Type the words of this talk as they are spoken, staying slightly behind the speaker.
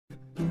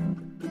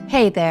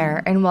Hey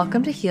there, and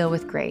welcome to Heal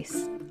with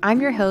Grace. I'm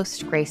your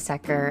host, Grace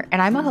Secker,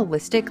 and I'm a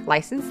holistic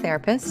licensed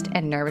therapist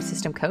and nervous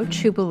system coach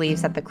who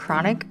believes that the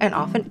chronic and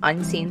often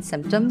unseen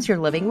symptoms you're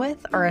living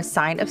with are a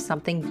sign of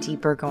something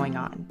deeper going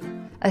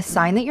on, a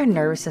sign that your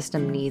nervous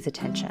system needs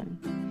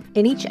attention.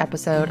 In each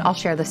episode, I'll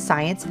share the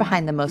science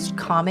behind the most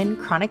common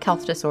chronic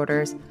health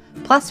disorders,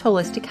 plus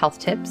holistic health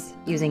tips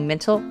using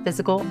mental,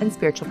 physical, and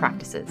spiritual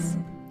practices.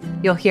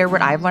 You'll hear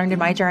what I've learned in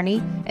my journey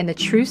and the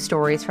true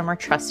stories from our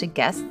trusted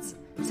guests,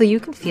 so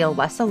you can feel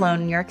less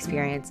alone in your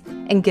experience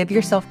and give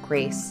yourself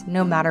grace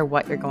no matter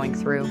what you're going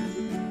through.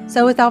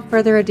 So without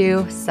further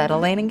ado,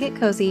 settle in and get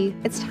cozy.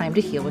 It's time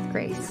to heal with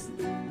Grace.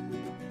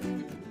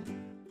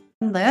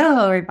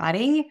 Hello,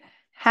 everybody.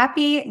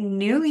 Happy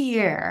New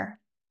Year.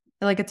 I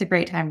feel like it's a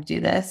great time to do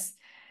this.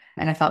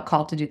 And I felt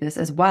called to do this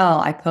as well.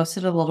 I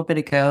posted a little bit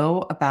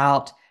ago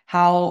about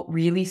how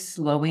really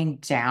slowing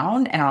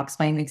down, and I'll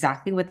explain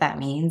exactly what that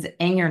means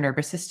in your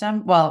nervous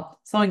system. Well,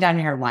 slowing down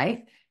in your life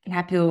can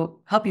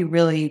help you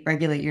really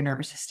regulate your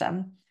nervous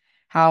system.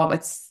 How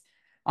it's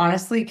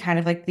honestly kind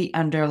of like the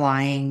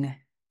underlying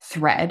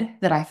thread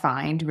that I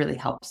find really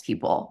helps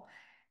people.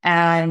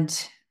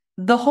 And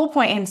the whole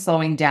point in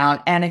slowing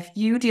down, and if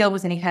you deal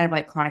with any kind of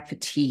like chronic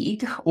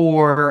fatigue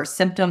or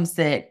symptoms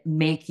that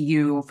make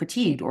you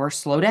fatigued or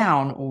slow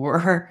down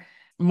or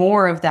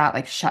more of that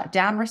like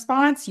shutdown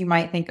response, you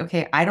might think,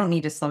 okay, I don't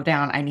need to slow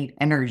down. I need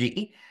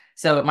energy.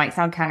 So it might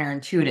sound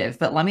counterintuitive,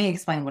 but let me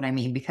explain what I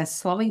mean, because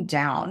slowing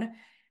down,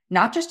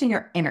 not just in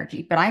your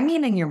energy, but I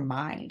mean in your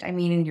mind, I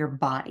mean in your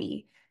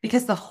body.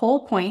 Because the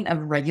whole point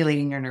of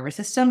regulating your nervous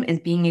system is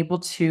being able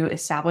to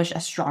establish a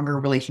stronger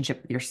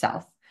relationship with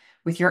yourself,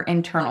 with your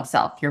internal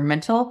self, your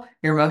mental,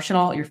 your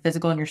emotional, your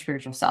physical, and your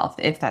spiritual self,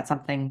 if that's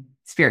something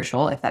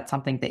spiritual, if that's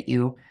something that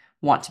you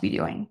want to be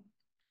doing.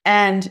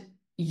 And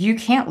you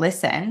can't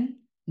listen.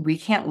 We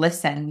can't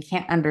listen. We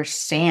can't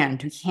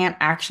understand. We can't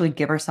actually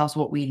give ourselves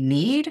what we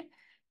need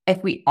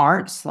if we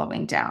aren't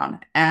slowing down.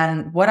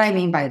 And what I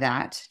mean by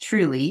that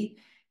truly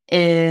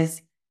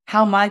is,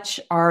 how much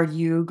are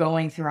you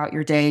going throughout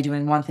your day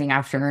doing one thing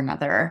after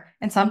another?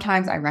 And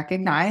sometimes I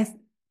recognize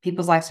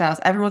people's lifestyles,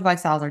 everyone's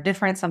lifestyles are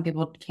different. Some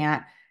people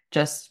can't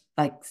just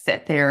like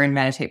sit there and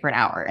meditate for an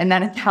hour. And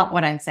that is not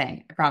what I'm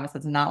saying. I promise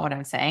that's not what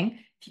I'm saying.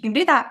 If you can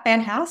do that,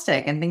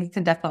 fantastic. And things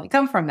can definitely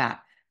come from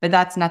that. But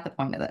that's not the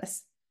point of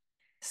this.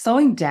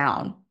 Slowing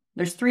down,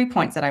 there's 3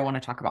 points that I want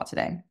to talk about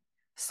today.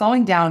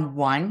 Slowing down,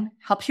 one,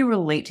 helps you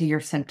relate to your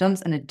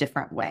symptoms in a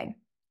different way.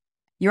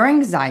 Your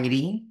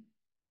anxiety,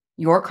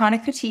 your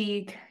chronic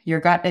fatigue,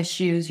 your gut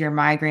issues, your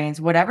migraines,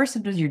 whatever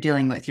symptoms you're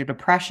dealing with, your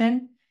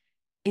depression,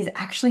 is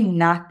actually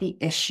not the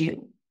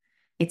issue.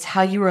 It's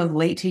how you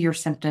relate to your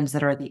symptoms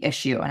that are the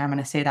issue. And I'm going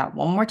to say that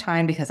one more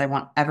time because I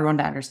want everyone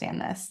to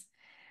understand this.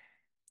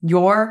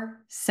 Your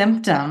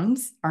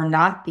symptoms are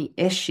not the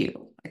issue.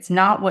 It's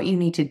not what you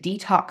need to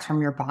detox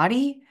from your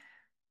body.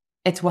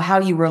 It's how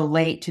you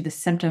relate to the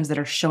symptoms that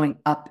are showing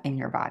up in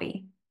your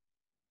body.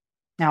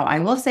 Now, I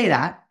will say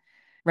that,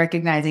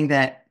 recognizing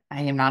that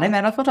I am not a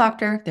medical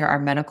doctor. There are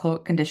medical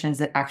conditions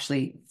that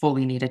actually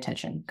fully need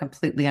attention.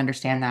 Completely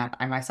understand that.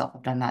 I myself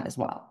have done that as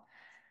well.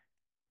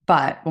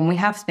 But when we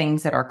have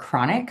things that are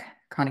chronic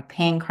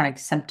pain, chronic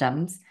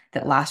symptoms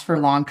that last for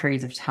long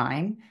periods of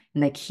time,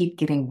 and they keep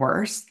getting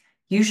worse,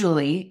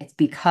 usually it's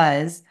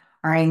because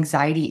our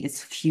anxiety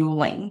is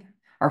fueling,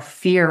 our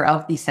fear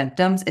of these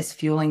symptoms is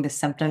fueling the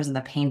symptoms and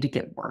the pain to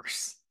get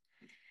worse.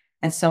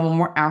 And so when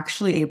we're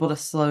actually able to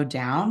slow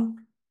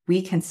down,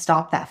 we can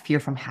stop that fear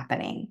from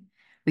happening.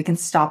 We can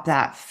stop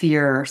that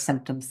fear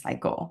symptom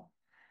cycle,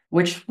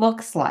 which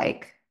looks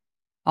like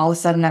all of a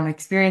sudden I'm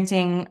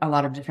experiencing a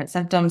lot of different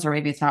symptoms, or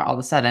maybe it's not all of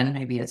a sudden,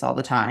 maybe it's all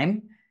the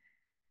time.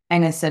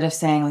 And instead of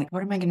saying like,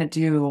 what am I going to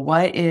do?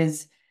 What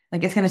is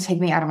like, it's going to take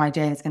me out of my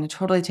day. It's going to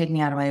totally take me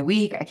out of my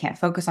week. I can't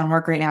focus on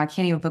work right now. I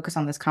can't even focus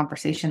on this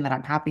conversation that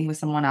I'm having with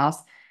someone else.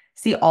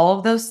 See, all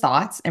of those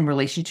thoughts in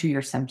relation to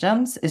your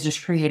symptoms is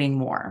just creating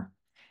more.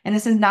 And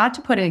this is not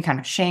to put any kind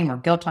of shame or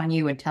guilt on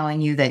you and telling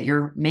you that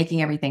you're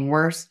making everything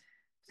worse.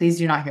 Please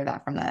do not hear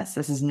that from this.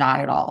 This is not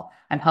at all.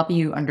 I'm helping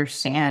you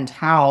understand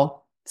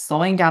how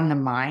slowing down the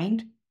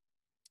mind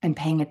and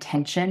paying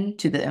attention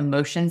to the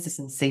emotions, the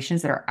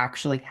sensations that are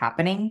actually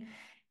happening,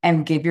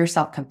 and give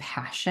yourself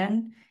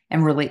compassion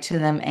and relate to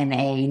them in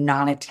a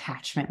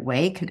non-attachment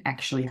way can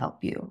actually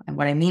help you. And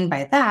what I mean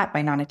by that,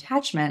 by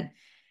non-attachment,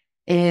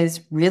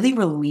 is really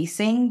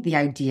releasing the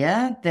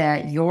idea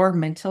that your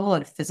mental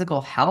and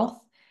physical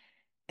health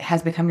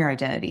has become your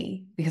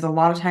identity, because a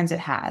lot of times it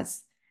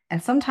has.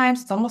 And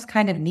sometimes it's almost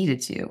kind of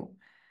needed to.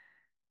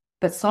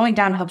 But slowing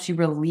down helps you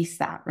release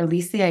that,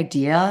 release the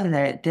idea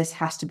that this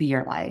has to be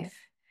your life,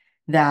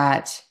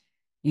 that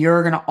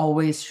you're going to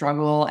always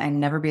struggle and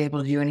never be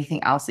able to do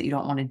anything else that you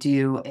don't want to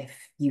do if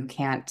you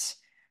can't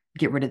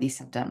get rid of these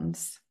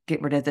symptoms,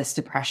 get rid of this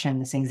depression,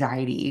 this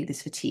anxiety,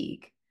 this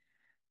fatigue.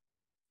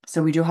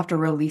 So we do have to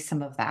release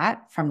some of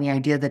that from the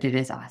idea that it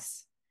is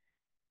us,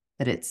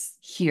 that it's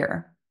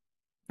here,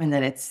 and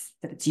that it's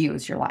you,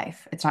 it's your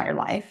life. It's not your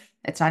life.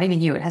 It's not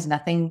even you. It has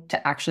nothing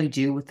to actually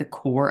do with the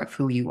core of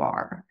who you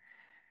are.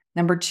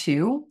 Number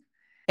two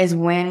is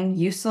when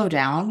you slow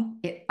down,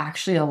 it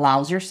actually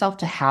allows yourself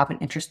to have an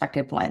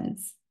introspective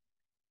lens.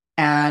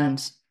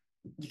 And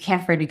you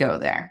can't afraid to go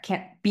there.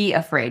 Can't be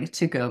afraid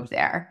to go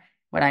there.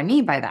 What I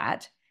mean by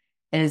that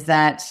is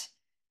that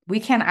we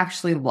can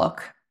actually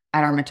look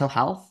at our mental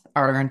health,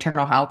 our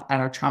internal health, at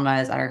our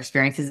traumas, at our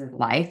experiences in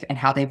life, and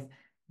how they've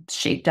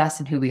shaped us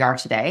and who we are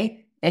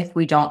today if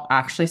we don't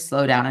actually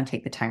slow down and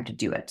take the time to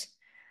do it.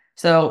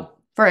 So,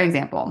 for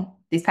example,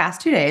 these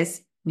past 2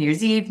 days, New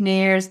Year's Eve, New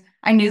Year's,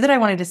 I knew that I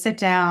wanted to sit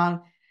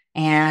down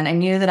and I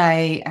knew that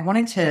I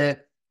wanted to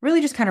really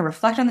just kind of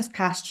reflect on this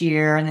past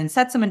year and then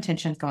set some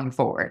intentions going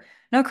forward.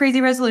 No crazy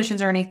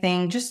resolutions or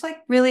anything, just like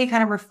really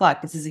kind of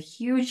reflect. This is a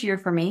huge year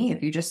for me.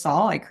 If you just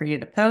saw, I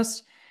created a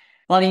post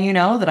letting you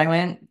know that I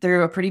went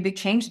through a pretty big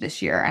change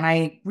this year and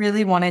I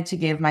really wanted to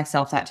give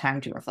myself that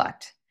time to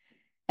reflect.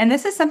 And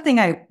this is something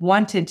I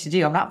wanted to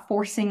do. I'm not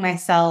forcing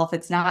myself.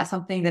 It's not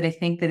something that I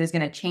think that is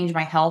going to change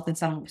my health in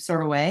some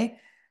sort of way.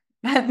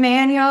 But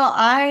man, y'all,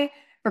 I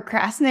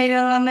procrastinated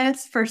on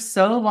this for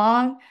so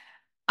long.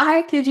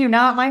 I kid you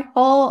not, my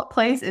whole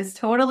place is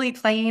totally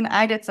clean.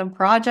 I did some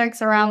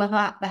projects around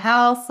the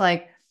house.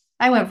 Like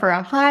I went for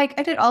a hike.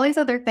 I did all these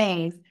other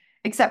things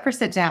except for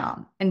sit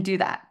down and do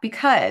that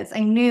because I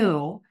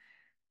knew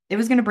it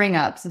was going to bring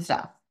up some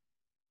stuff.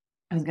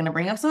 It was going to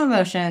bring up some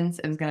emotions.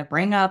 It was going to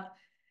bring up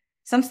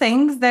some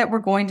things that were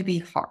going to be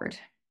hard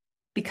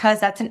because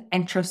that's an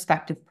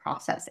introspective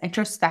process.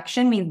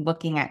 Introspection means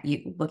looking at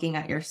you, looking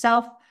at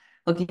yourself,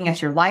 looking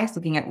at your life,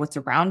 looking at what's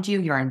around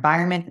you, your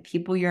environment, the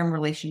people you're in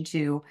relation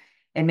to.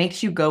 It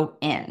makes you go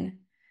in.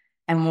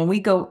 And when we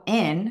go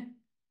in,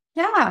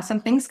 yeah, some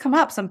things come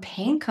up, some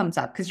pain comes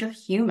up because you're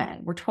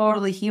human. We're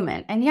totally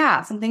human. And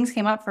yeah, some things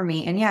came up for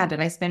me. And yeah, did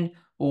I spend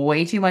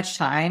way too much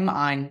time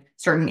on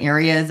certain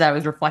areas I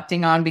was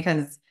reflecting on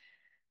because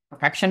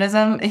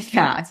perfectionism?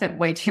 Yeah, I spent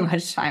way too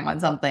much time on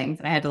some things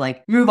and I had to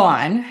like move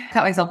on,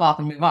 cut myself off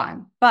and move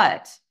on.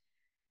 But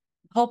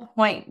the whole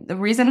point, the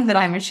reason that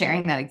I'm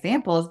sharing that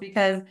example is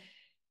because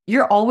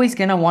you're always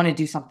going to want to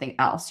do something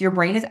else. Your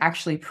brain is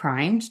actually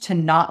primed to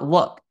not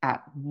look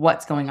at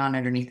what's going on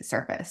underneath the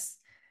surface,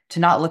 to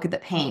not look at the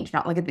pain, to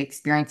not look at the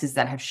experiences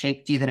that have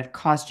shaped you, that have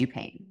caused you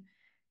pain.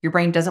 Your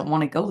brain doesn't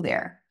want to go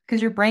there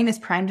because your brain is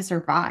primed to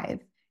survive.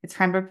 It's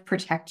primed to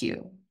protect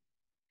you.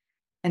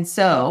 And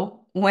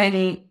so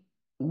when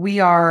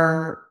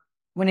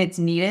it's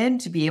needed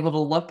to be able to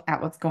look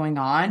at what's going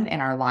on in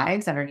our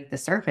lives underneath the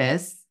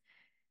surface,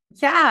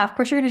 yeah, of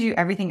course you're going to do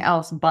everything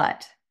else,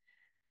 but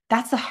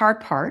that's the hard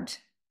part.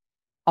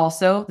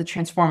 Also, the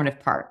transformative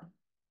part.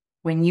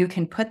 When you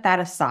can put that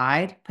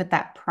aside, put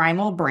that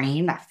primal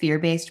brain, that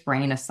fear-based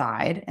brain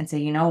aside and say,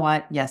 you know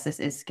what? Yes,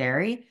 this is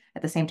scary.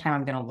 At the same time,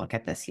 I'm going to look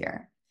at this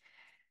here.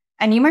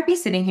 And you might be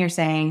sitting here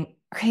saying,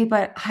 okay,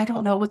 but I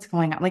don't know what's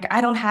going on. Like, I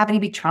don't have any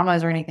big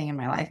traumas or anything in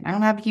my life. I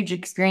don't have huge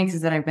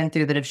experiences that I've been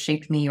through that have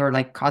shaped me or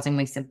like causing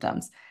me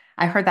symptoms.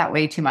 I heard that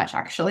way too much,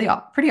 actually,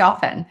 pretty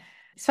often,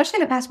 especially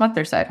in the past month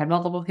or so. I've had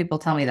multiple people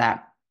tell me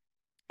that.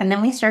 And then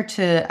I start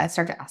to ask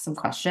some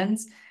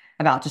questions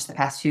about just the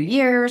past 2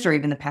 years or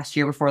even the past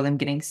year before them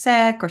getting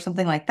sick or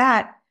something like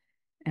that.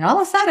 And all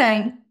of a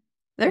sudden,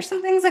 there's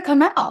some things that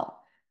come out.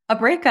 A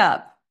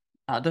breakup,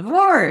 a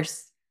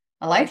divorce,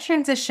 a life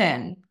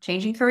transition,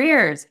 changing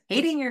careers,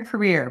 hating your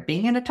career,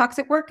 being in a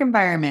toxic work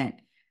environment,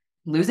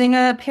 losing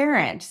a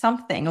parent,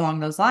 something along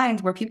those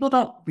lines where people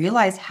don't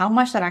realize how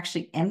much that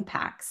actually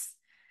impacts.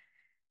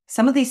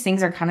 Some of these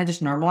things are kind of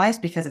just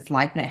normalized because it's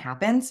life and it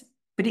happens,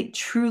 but it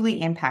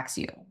truly impacts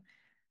you.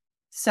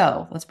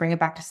 So let's bring it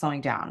back to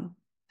slowing down.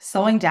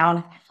 Slowing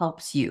down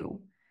helps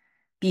you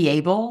be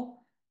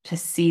able to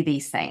see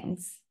these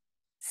things,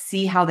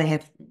 see how they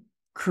have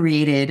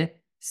created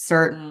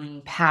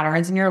certain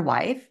patterns in your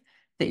life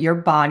that your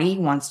body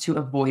wants to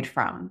avoid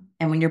from.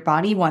 And when your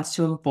body wants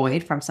to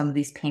avoid from some of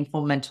these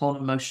painful mental and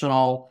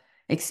emotional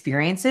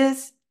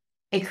experiences,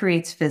 it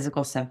creates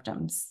physical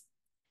symptoms.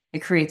 It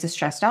creates a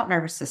stressed out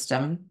nervous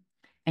system,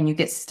 and you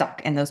get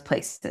stuck in those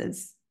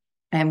places.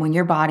 And when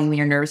your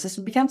nervous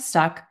system becomes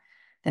stuck,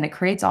 then it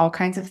creates all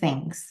kinds of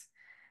things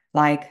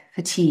like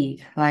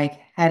fatigue, like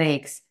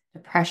headaches,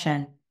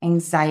 depression,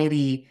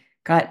 anxiety,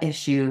 gut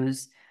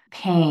issues,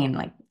 pain,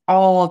 like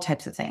all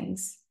types of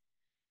things.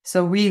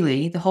 So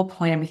really, the whole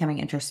point of becoming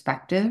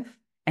introspective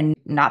and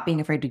not being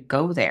afraid to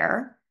go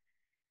there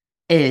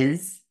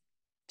is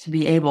to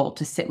be able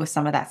to sit with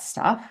some of that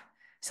stuff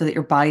so that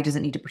your body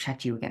doesn't need to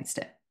protect you against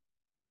it.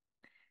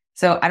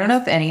 So I don't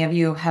know if any of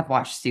you have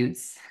watched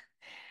Suits,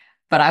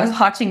 but I was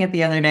watching it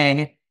the other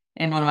day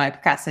in one of my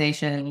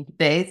procrastination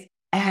days.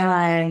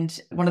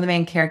 And one of the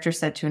main characters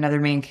said to another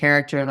main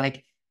character,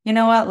 like, you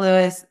know what,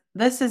 Lewis,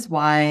 this is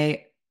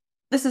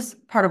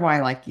part of why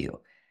I like you.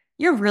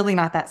 You're really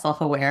not that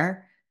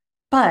self-aware.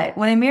 But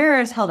when a mirror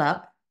is held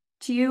up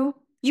to you,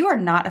 you are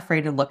not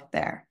afraid to look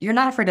there. You're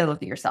not afraid to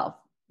look at yourself.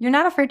 You're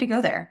not afraid to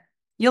go there.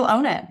 You'll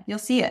own it. You'll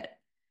see it.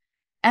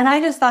 And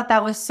I just thought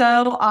that was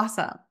so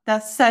awesome.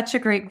 That's such a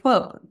great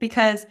quote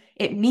because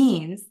it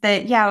means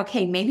that, yeah,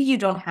 okay, maybe you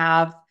don't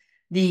have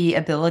the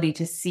ability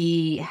to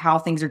see how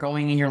things are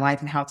going in your life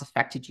and how it's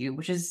affected you,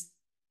 which is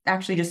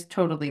actually just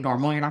totally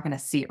normal. You're not going to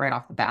see it right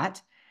off the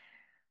bat.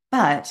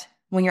 But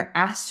when you're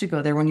asked to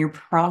go there, when you're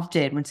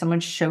prompted, when someone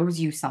shows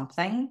you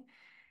something,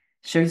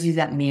 shows you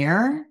that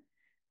mirror,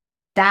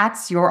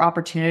 that's your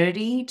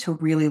opportunity to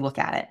really look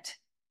at it.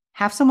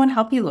 Have someone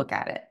help you look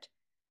at it.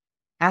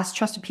 Ask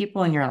trusted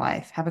people in your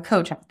life. Have a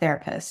coach, have a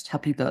therapist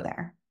help you go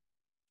there.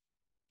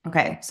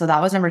 Okay, so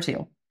that was number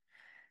 2.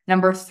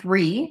 Number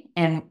 3,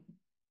 and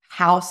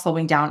how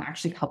slowing down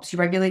actually helps you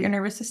regulate your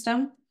nervous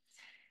system,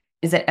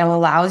 is that it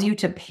allows you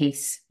to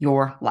pace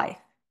your life.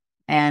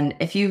 And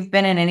if you've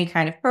been in any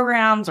kind of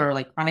programs or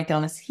like chronic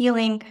illness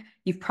healing,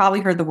 you've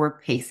probably heard the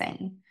word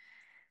pacing.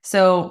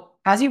 So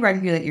as you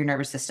regulate your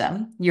nervous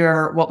system,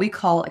 you're what we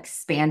call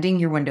expanding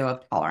your window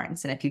of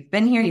tolerance. And if you've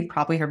been here, you've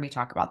probably heard me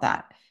talk about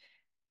that.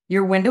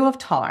 Your window of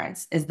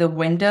tolerance is the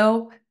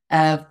window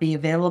of the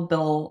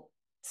available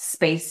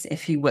space,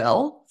 if you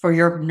will, for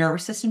your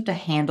nervous system to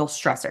handle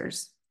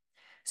stressors.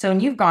 So when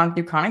you've gone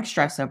through chronic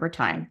stress over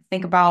time,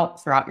 think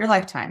about throughout your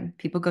lifetime,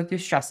 people go through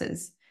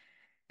stresses.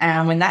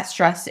 And when that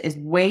stress is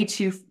way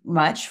too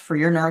much for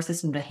your nervous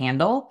system to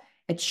handle,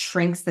 it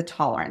shrinks the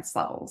tolerance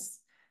levels.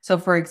 So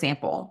for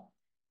example,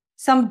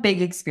 some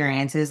big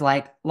experiences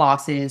like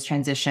losses,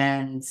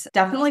 transitions,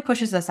 definitely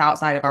pushes us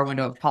outside of our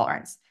window of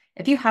tolerance.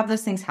 If you have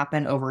those things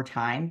happen over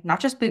time, not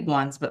just big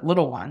ones, but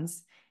little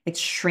ones, it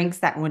shrinks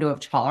that window of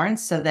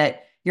tolerance so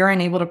that you're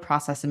unable to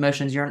process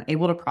emotions, you're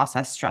unable to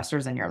process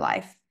stressors in your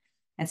life.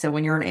 And so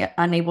when you're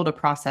unable to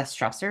process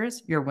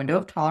stressors, your window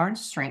of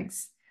tolerance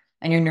shrinks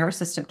and your nervous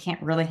system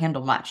can't really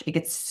handle much. It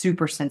gets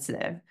super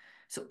sensitive.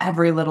 So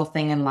every little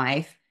thing in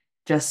life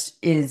just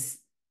is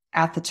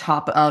at the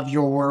top of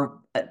your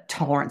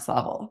tolerance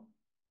level.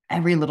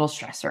 Every little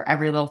stressor,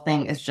 every little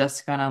thing is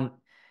just going to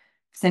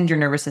send your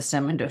nervous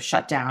system into a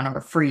shutdown or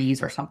a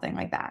freeze or something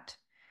like that.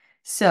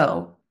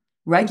 So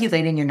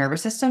regulating your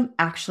nervous system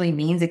actually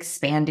means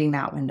expanding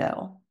that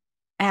window.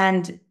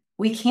 And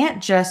we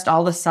can't just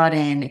all of a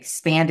sudden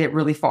expand it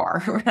really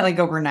far, like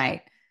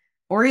overnight,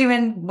 or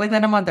even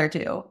within a month or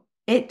two.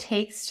 It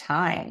takes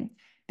time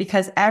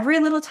because every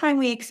little time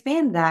we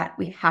expand that,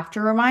 we have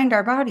to remind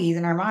our bodies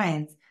and our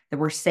minds that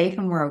we're safe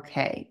and we're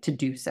okay to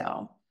do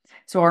so.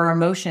 So our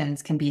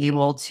emotions can be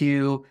able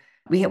to,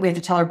 we have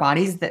to tell our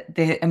bodies that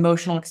the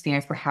emotional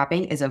experience we're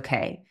having is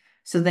okay.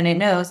 So then it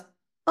knows,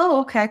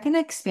 oh, okay, I can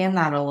expand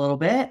that a little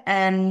bit.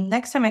 And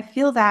next time I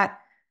feel that,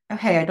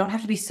 okay, I don't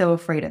have to be so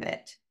afraid of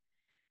it.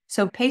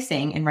 So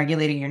pacing and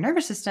regulating your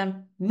nervous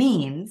system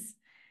means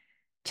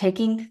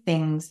taking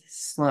things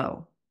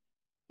slow,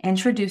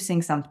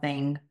 introducing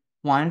something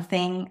one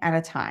thing at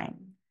a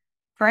time.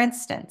 For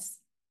instance,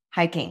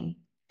 hiking.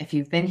 If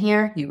you've been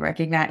here, you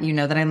recognize, you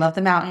know that I love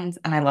the mountains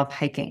and I love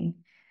hiking.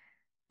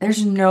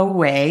 There's no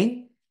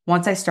way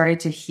once I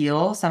started to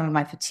heal some of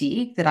my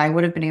fatigue that I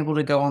would have been able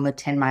to go on the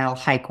 10-mile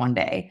hike one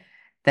day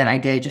that I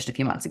did just a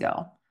few months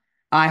ago.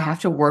 I have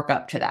to work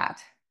up to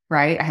that,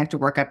 right? I have to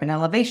work up in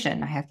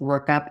elevation. I have to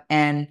work up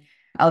in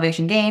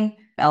elevation gain,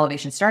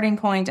 elevation starting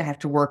point. I have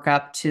to work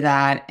up to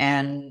that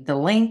and the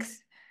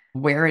length,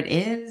 where it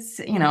is.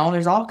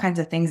 There's all kinds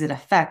of things that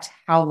affect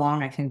how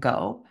long I can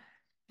go.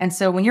 And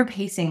so when you're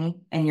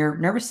pacing in your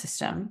nervous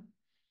system,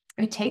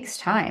 it takes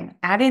time.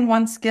 Add in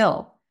one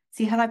skill,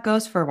 see how that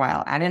goes for a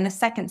while. Add in a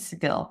second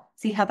skill,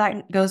 see how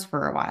that goes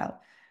for a while.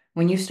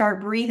 When you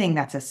start breathing,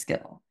 that's a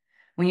skill.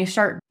 When you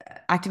start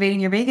activating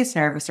your vagus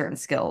nerve with certain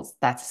skills,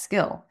 that's a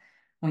skill.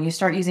 When you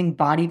start using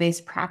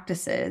body-based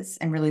practices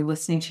and really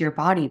listening to your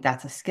body,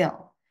 that's a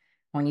skill.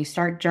 When you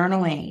start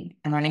journaling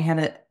and learning how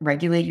to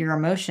regulate your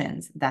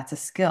emotions, that's a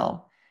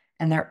skill.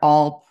 And they're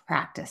all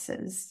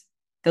practices.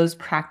 Those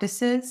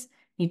practices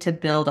need to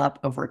build up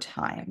over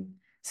time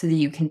so that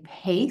you can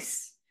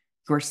pace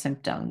your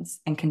symptoms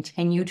and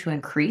continue to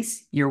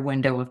increase your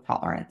window of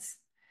tolerance.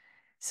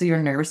 So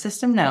your nervous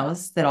system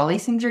knows that all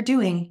these things you're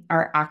doing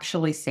are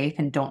actually safe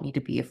and don't need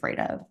to be afraid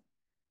of.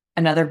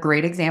 Another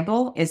great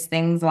example is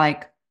things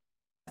like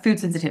food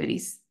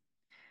sensitivities,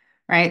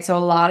 right? So a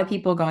lot of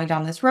people going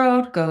down this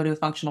road go to a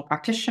functional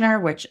practitioner,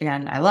 which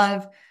again, I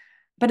love,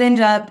 but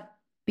end up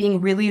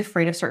being really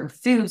afraid of certain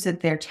foods that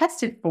they're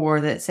tested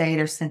for that say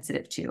they're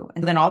sensitive to.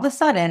 And then all of a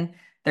sudden,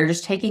 they're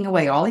just taking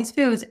away all these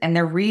foods and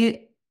they're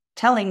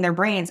telling their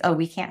brains, oh,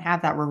 we can't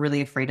have that. We're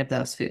really afraid of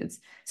those foods.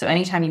 So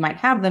anytime you might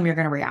have them, you're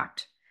going to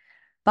react.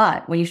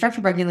 But when you start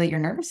to regulate your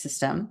nervous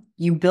system,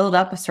 you build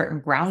up a certain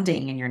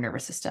grounding in your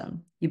nervous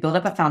system. You build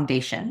up a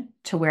foundation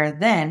to where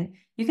then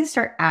you can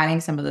start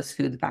adding some of those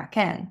foods back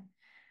in.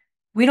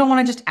 We don't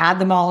want to just add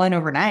them all in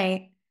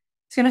overnight.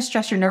 It's going to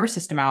stress your nervous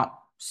system out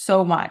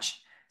so much.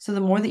 So the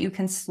more that you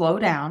can slow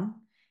down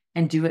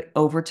and do it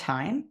over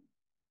time,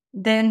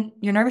 then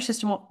your nervous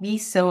system won't be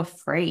so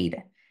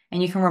afraid.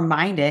 And you can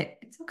remind it,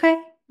 it's okay.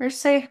 Or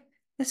say,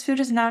 this food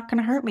is not going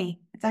to hurt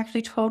me. It's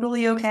actually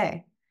totally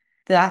okay.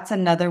 That's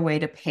another way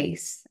to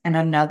pace and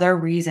another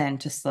reason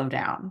to slow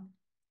down.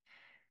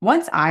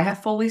 Once I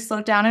have fully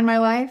slowed down in my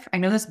life, I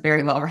know this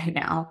very well right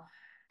now.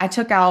 I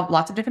took out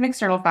lots of different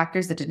external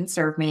factors that didn't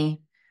serve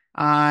me.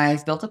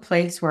 I've built a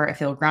place where I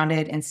feel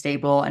grounded and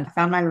stable and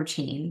found my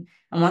routine.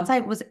 And once I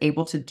was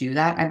able to do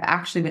that, I've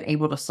actually been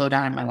able to slow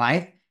down in my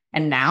life.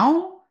 And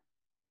now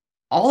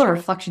all the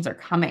reflections are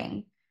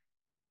coming.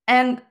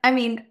 And I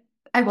mean,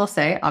 I will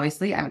say,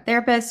 obviously, I'm a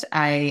therapist.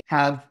 I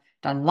have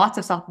done lots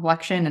of self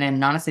reflection and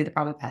in honestly, the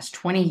probably past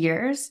 20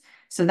 years.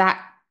 So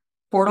that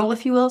portal,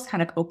 if you will, is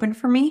kind of open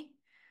for me.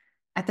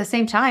 At the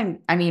same time,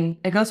 I mean,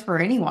 it goes for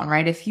anyone,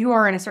 right? If you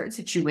are in a certain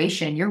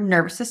situation, your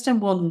nervous system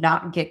will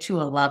not get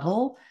to a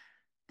level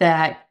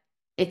that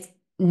it's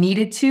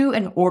needed to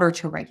in order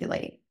to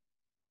regulate.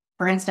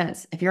 For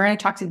instance, if you're in a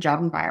toxic job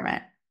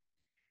environment,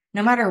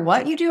 no matter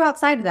what you do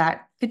outside of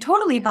that could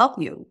totally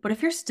help you. But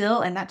if you're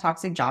still in that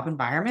toxic job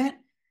environment,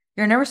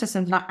 your nervous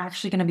system's not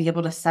actually going to be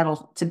able to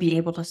settle to be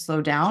able to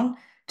slow down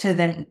to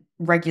then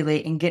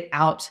regulate and get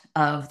out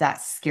of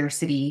that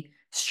scarcity,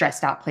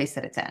 stressed out place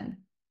that it's in.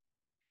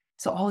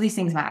 So all these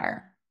things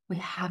matter. We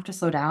have to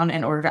slow down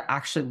in order to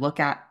actually look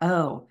at,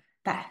 oh,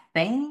 that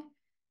thing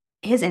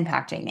is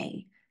impacting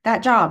me.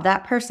 That job,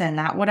 that person,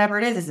 that whatever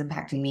it is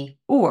impacting me.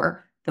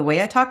 Or the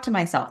way I talk to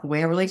myself, the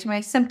way I relate to my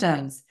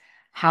symptoms,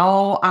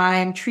 how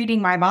I'm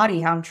treating my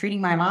body, how I'm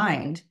treating my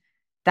mind,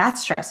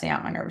 that's stressing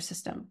out my nervous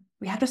system.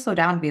 We have to slow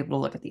down to be able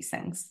to look at these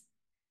things.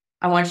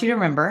 I want you to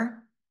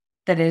remember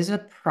that it is a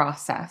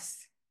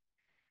process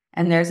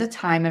and there's a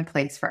time and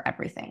place for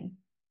everything.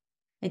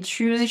 I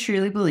truly,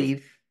 truly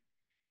believe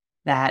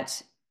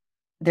that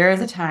there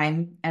is a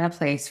time and a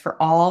place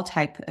for all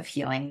type of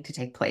healing to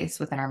take place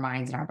within our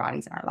minds and our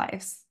bodies and our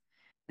lives.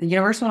 The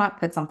universe will not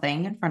put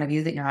something in front of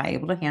you that you're not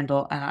able to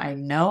handle. And I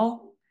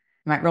know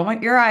you might roll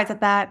your eyes at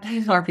that,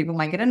 or people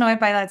might get annoyed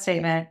by that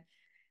statement.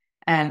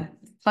 And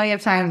plenty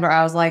of times where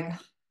I was like,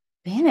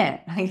 damn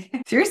it.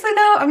 Like, seriously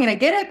though? I mean, I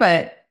get it,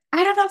 but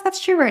I don't know if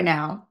that's true right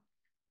now.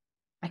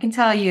 I can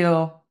tell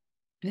you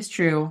it is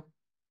true.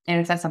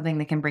 And if that's something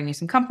that can bring you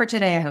some comfort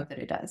today, I hope that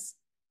it does.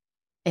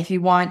 If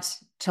you want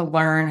to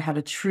learn how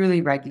to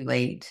truly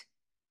regulate,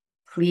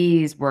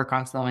 please work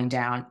on slowing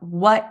down,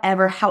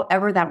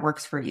 however that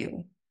works for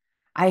you.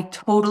 I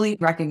totally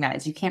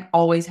recognize you can't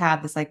always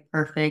have this like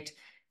perfect,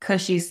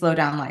 cushy, slow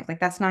down life. Like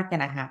that's not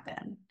going to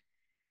happen.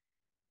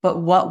 But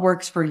what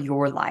works for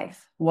your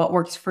life? What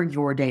works for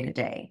your day to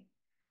day?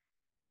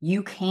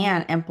 You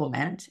can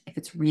implement if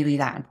it's really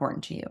that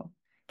important to you.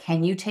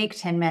 Can you take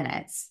 10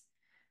 minutes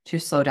to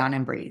slow down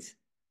and breathe?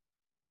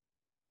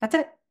 That's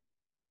it.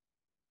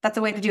 That's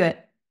a way to do it.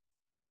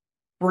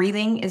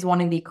 Breathing is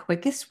one of the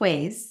quickest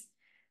ways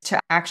to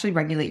actually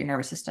regulate your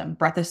nervous system.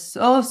 Breath is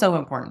so, so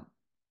important.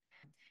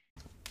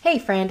 Hey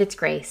friend, it's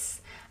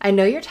Grace. I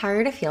know you're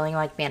tired of feeling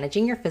like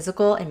managing your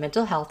physical and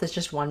mental health is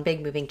just one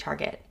big moving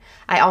target.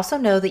 I also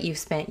know that you've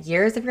spent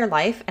years of your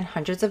life and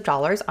hundreds of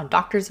dollars on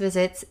doctor's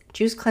visits,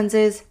 juice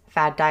cleanses,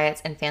 fad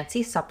diets, and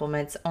fancy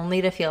supplements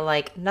only to feel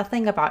like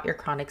nothing about your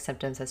chronic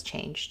symptoms has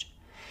changed.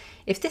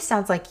 If this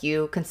sounds like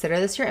you, consider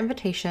this your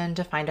invitation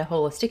to find a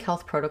holistic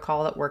health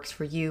protocol that works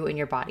for you and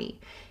your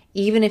body,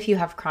 even if you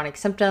have chronic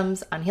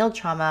symptoms, unhealed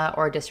trauma,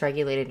 or a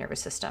dysregulated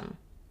nervous system.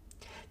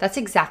 That's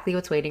exactly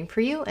what's waiting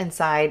for you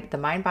inside the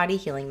Mind Body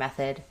Healing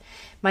Method,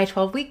 my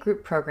 12-week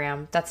group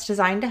program that's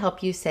designed to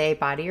help you say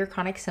bye to your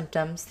chronic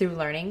symptoms through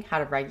learning how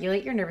to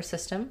regulate your nervous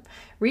system,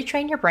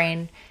 retrain your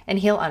brain, and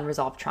heal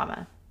unresolved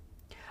trauma.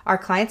 Our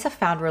clients have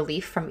found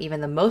relief from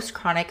even the most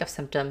chronic of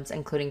symptoms,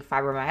 including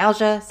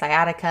fibromyalgia,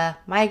 sciatica,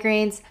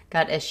 migraines,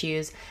 gut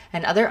issues,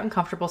 and other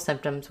uncomfortable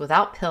symptoms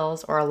without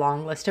pills or a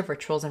long list of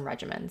rituals and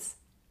regimens.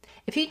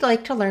 If you'd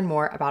like to learn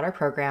more about our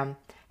program,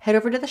 head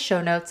over to the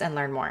show notes and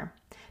learn more.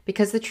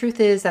 Because the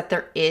truth is that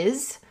there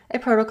is a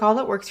protocol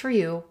that works for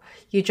you.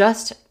 You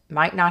just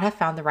might not have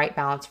found the right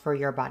balance for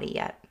your body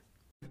yet.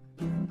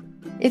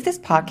 If this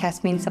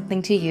podcast means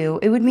something to you,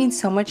 it would mean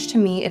so much to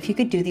me if you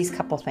could do these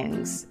couple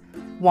things.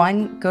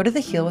 1, go to the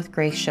Heal with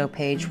Grace show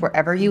page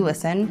wherever you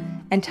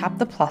listen and tap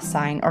the plus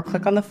sign or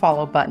click on the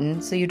follow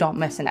button so you don't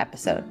miss an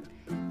episode.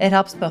 It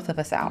helps both of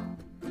us out.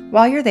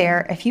 While you're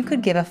there, if you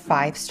could give a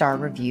 5-star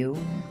review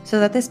so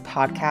that this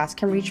podcast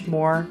can reach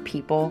more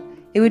people,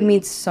 it would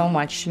mean so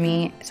much to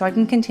me so I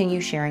can continue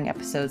sharing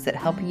episodes that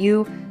help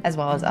you as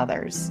well as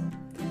others.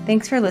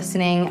 Thanks for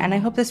listening, and I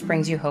hope this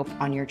brings you hope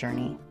on your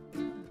journey.